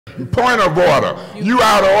Point of order. You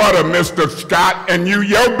out of order, Mr. Scott, and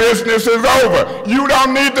your business is over. You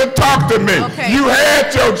don't need to talk to me. Okay. You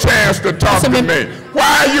had your chance to talk to me.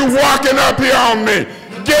 Why are you walking up here on me?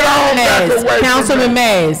 Get on back away Councilman from me.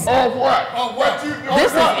 Mays. Oh, what? Oh, what you doing?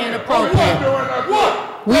 This is inappropriate.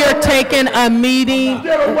 What? We are taking a meeting.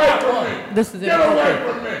 Get away from me. This is Get away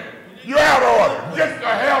from me. You're out of order. Get the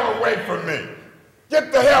hell away from me.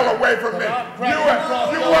 Get the hell away from me.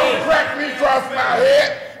 You won't crack me across my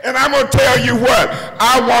head. And I'm going to tell you what,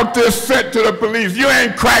 I want this sent to the police. You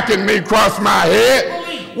ain't cracking me across my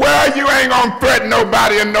head. Well, you ain't going to threaten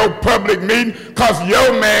nobody in no public meeting because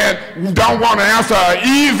your man don't want to answer an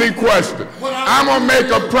easy question. I'm going to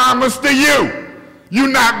make a promise to you. You're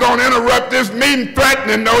not going to interrupt this meeting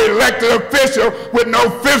threatening no elected official with no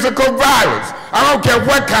physical violence. I don't care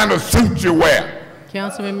what kind of suit you wear.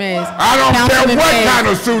 Councilman Mays. I don't care what kind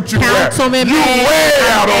of suit you wear. Councilman you Mays, way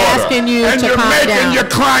out of order. asking you and to you're calm making down. your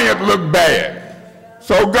client look bad.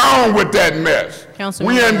 So go on with that mess.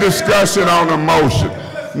 Councilman We in Mays. discussion on the motion.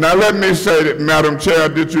 Now let me say that, Madam Chair,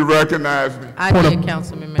 did you recognize me? I did,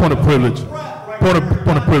 Councilman Mays. Point of privilege.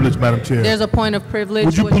 Point of privilege, Madam Chair. There's a point of privilege.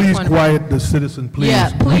 Would you What's your please point of quiet the citizen, please?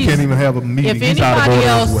 Yeah, please. We can't even have a meeting. If He's out of order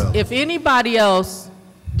as well. if anybody else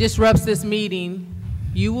disrupts this meeting,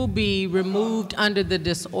 you will be removed under the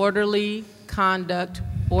disorderly conduct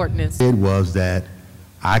ordinance. It was that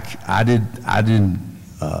I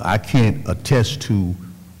can't attest to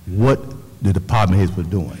what the department heads were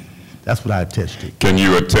doing. That's what I attest to. Can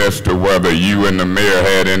you attest to whether you and the mayor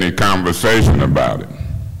had any conversation about it?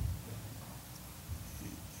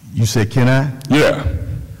 You said, can I? Yeah.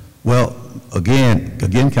 Well, again,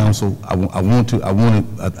 Council, I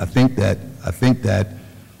think that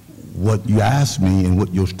what you asked me and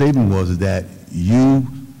what your statement was is that you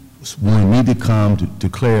wanted me to come to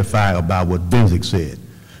clarify about what Benzik said.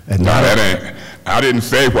 And No, that ain't. I didn't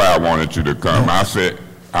say why I wanted you to come. No. I said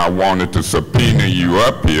I wanted to subpoena you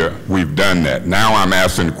up here. We've done that. Now I'm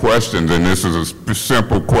asking questions, and this is a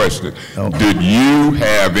simple question. Okay. Did you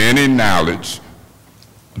have any knowledge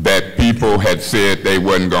that people had said they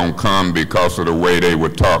wasn't going to come because of the way they were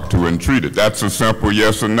talked to and treated? That's a simple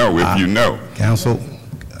yes or no, if you know. Council,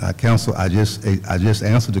 I just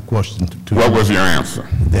answered the question to What you. was your answer?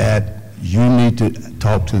 That you need to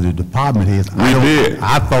talk to the department heads. We did.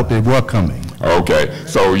 I thought they were coming. Okay,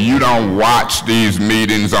 so you don't watch these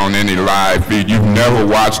meetings on any live feed. You've never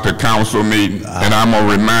watched a council meeting, and I'm gonna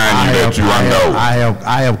remind you that you know.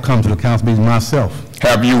 I have come to the council meeting myself.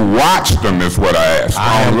 Have you watched them? Is what I asked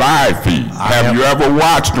on live feed. Have you ever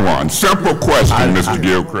watched one? Simple question, Mr.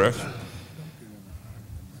 Gilchrist.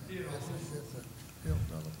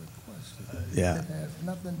 Yeah. It has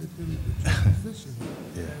nothing to do with your position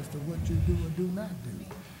as to what you do or do not do.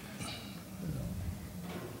 You know,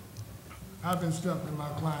 I've instructed my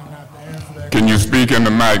client not to answer that. Can you speak in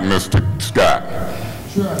the mic, Mr. Scott?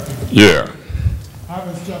 Sure I can. Yeah. I've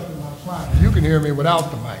instructed my client. You can hear me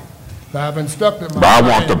without the mic. But I've instructed my But I client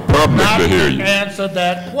want the public not to hear you. answer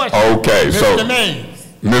that question. Okay, so Mr. Mays,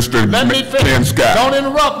 Mr. let me finish. Ken Scott. Don't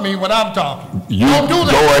interrupt me when I'm talking. You Don't do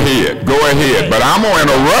that. go ahead. But I'm going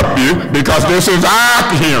to interrupt you because this is our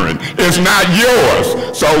hearing. It's not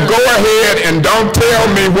yours. So go ahead and don't tell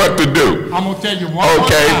me what to do. I'm going to tell you one more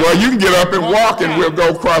Okay, time. well, you can get up and One walk more and time. we'll go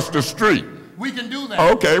across the street. We can do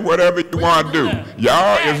that. Okay, whatever you want to do.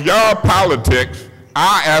 Y'all, it's y'all politics.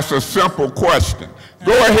 I ask a simple question.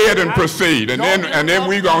 Go ahead and proceed, and then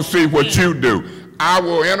we're going to see what you do. I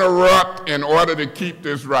will interrupt in order to keep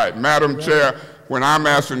this right. Madam Chair, when I'm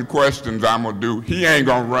asking questions, I'm going to do, he ain't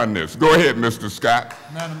going to run this. Go ahead, Mr. Scott.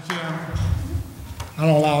 Madam Chairman, I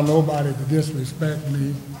don't allow nobody to disrespect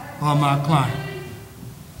me or my client.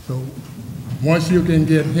 So once you can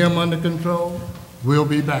get him under control, we'll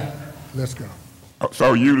be back. Let's go.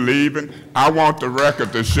 So you leaving? I want the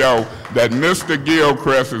record to show that Mr.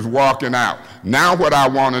 Gilchrist is walking out. Now what I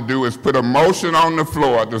want to do is put a motion on the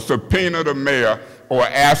floor to subpoena the mayor or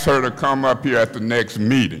ask her to come up here at the next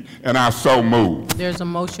meeting, and I so move. There's a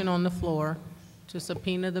motion on the floor to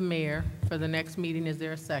subpoena the mayor for the next meeting. Is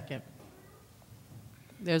there a second?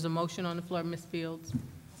 There's a motion on the floor, Ms. Fields.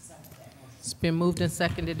 It's been moved and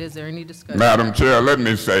seconded. Is there any discussion? Madam Chair, let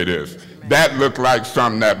me say this. That looked like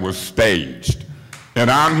something that was staged. And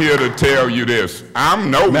I'm here to tell you this.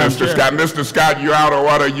 Mr. Scott. Mr. Scott, you're out of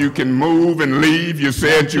order. You can move and leave. You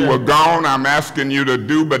said you were gone. I'm asking you to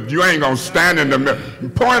do, but you ain't going to stand in the middle.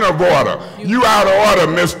 Point of order. You out of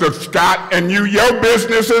order, Mr. Scott, and your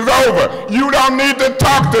business is over. You don't need to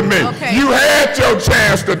talk to me. Okay. You had your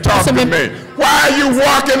chance to talk to me. Why are you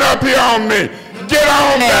walking up here on me? Get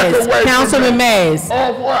on back away from me. Councilman Mays.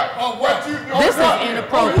 Oh, what? Oh, what you doing? This is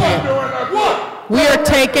inappropriate. What? We are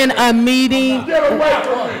taking a meeting. Get away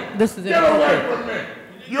from me. This is Get away from me.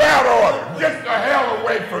 You're out of order. Get the hell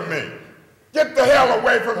away from me. Get the hell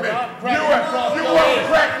away from me. You want to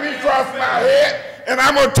crack me across my head? And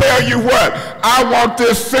I'm going to tell you what. I want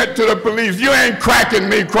this sent to the police. You ain't cracking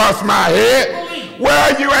me across my head.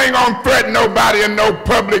 Well, you ain't going to threaten nobody in no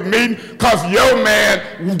public meeting because your man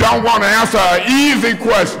don't want to answer an easy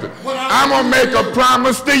question. I'm going to make a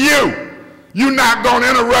promise to you. You're not going to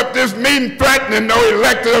interrupt this meeting threatening no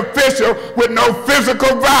elected official with no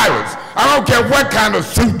physical violence. I don't care what kind of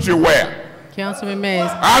suit you wear. Councilman Mays.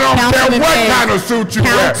 I don't care what kind of suit you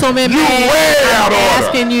wear. Councilman You Mays, way out of order.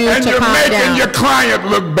 asking you and to you're calm making down. your client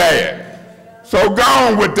look bad. So go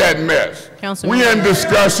on with that mess. Councilman We in Mays.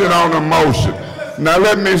 discussion on a motion. Now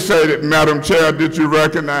let me say that, Madam Chair, did you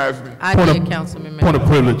recognize me? I did, Councilman Mays. Point of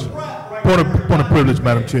privilege. Point of privilege,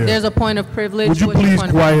 Madam Chair. There's a point of privilege. Would you What's your please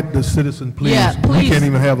point of quiet the citizen, please? Yeah, We please. can't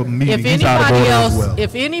even have a meeting. If He's out of anybody order else, as well.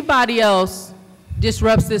 if anybody else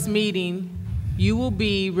disrupts this meeting, you will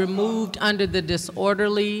be removed under the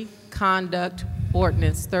disorderly conduct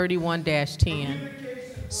ordinance 31-10.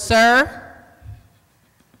 Sir?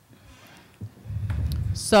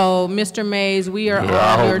 So, Mr. Mays, we are Yeah,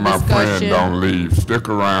 I on your hope my friend discussion. don't leave. Stick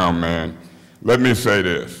around, man. Let me say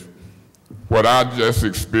this. What I just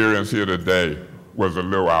experienced here today was a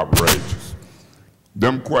little outrageous.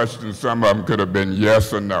 Them questions, some of them could have been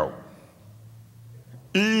yes or no.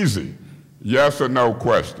 Easy, yes or no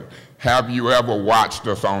question. Have you ever watched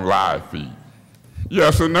us on live feed?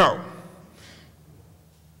 Yes or no?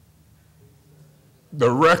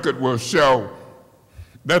 The record will show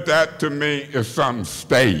that to me is something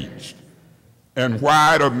staged. And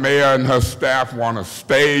why the mayor and her staff want to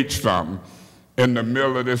stage something in the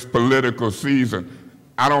middle of this political season,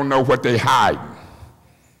 I don't know what they hiding.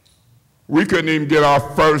 We couldn't even get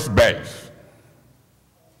off first base.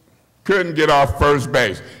 Couldn't get off first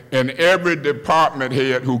base. And every department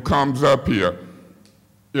head who comes up here,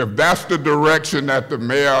 if that's the direction that the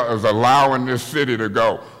mayor is allowing this city to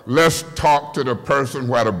go, let's talk to the person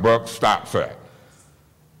where the buck stops at.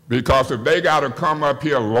 Because if they got to come up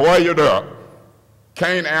here lawyered up,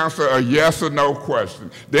 can't answer a yes or no question,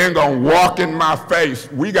 then gonna walk in my face,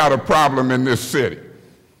 we got a problem in this city.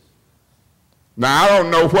 Now, I don't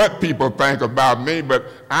know what people think about me, but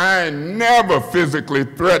I ain't never physically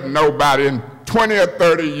threatened nobody in 20 or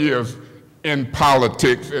 30 years in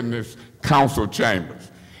politics in this council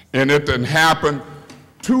chambers. And it done happened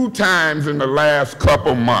 2 times in the last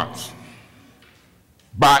couple months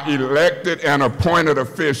by elected and appointed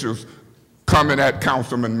officials coming at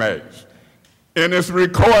Councilman Mays. And it's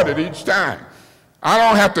recorded each time. I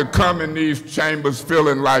don't have to come in these chambers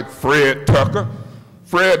feeling like Fred Tucker.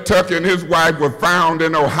 Fred Tucker and his wife were found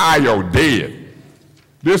in Ohio dead.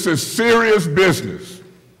 This is serious business.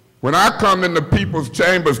 When I come into people's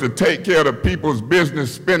chambers to take care of the people's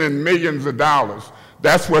business, spending millions of dollars,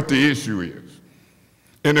 that's what the issue is.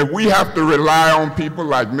 And if we have to rely on people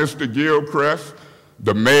like Mr. Gilchrist,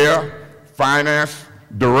 the mayor, finance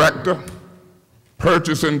director,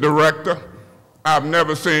 purchasing director, I've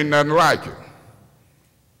never seen nothing like it.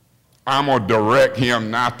 I'm gonna direct him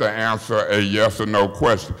not to answer a yes or no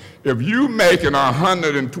question. If you making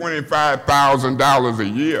 $125,000 a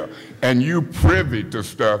year and you privy to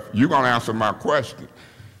stuff, you're gonna answer my question.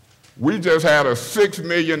 We just had a $6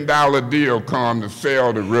 million deal come to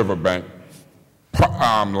sell the Riverbank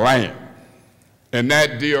land. And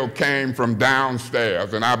that deal came from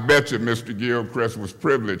downstairs, and I bet you Mr. Gilchrist was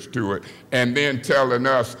privileged to it, and then telling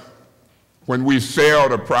us when we sell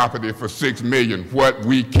the property for $6 million, what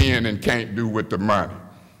we can and can't do with the money.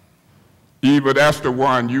 Eva, that's the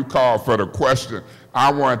one you called for the question.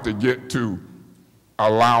 I wanted to get to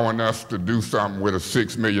allowing us to do something with a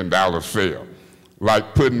 $6 million sale,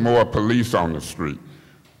 like putting more police on the street.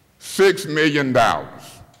 $6 million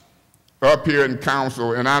up here in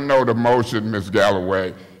council, and I know the motion, Ms.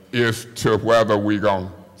 Galloway, is to whether we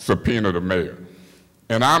gonna subpoena the mayor.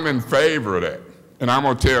 And I'm in favor of that, and I'm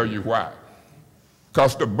gonna tell you why.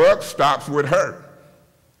 Because the buck stops with her.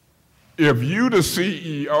 If you the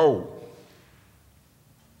CEO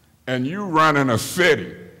and you running a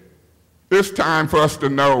city, it's time for us to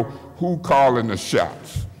know who calling the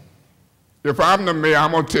shots. If I'm the mayor,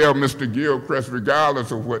 I'm gonna tell Mr. Gilchrist,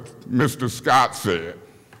 regardless of what Mr. Scott said,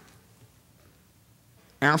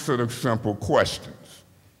 answer the simple questions.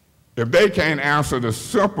 If they can't answer the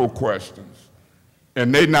simple questions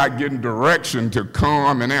and they're not getting direction to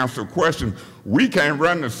come and answer questions, we can't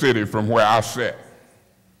run the city from where I sit.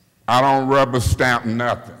 I don't rubber stamp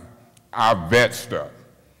nothing. I vet stuff.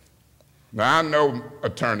 Now, I know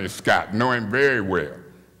Attorney Scott, know him very well.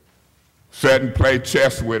 Sat and played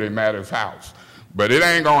chess with him at his house. But it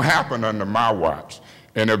ain't gonna happen under my watch.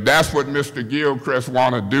 And if that's what Mr. Gilchrist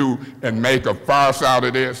want to do and make a farce out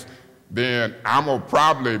of this, then I'm gonna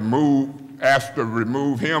probably ask to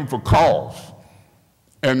remove him for cause.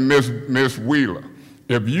 And Miss Wheeler,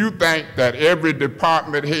 if you think that every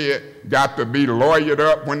department head got to be lawyered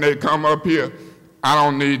up when they come up here, I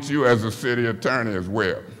don't need you as a city attorney as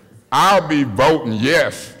well. I'll be voting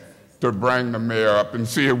yes to bring the mayor up and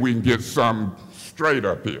see if we can get something straight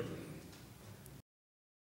up here.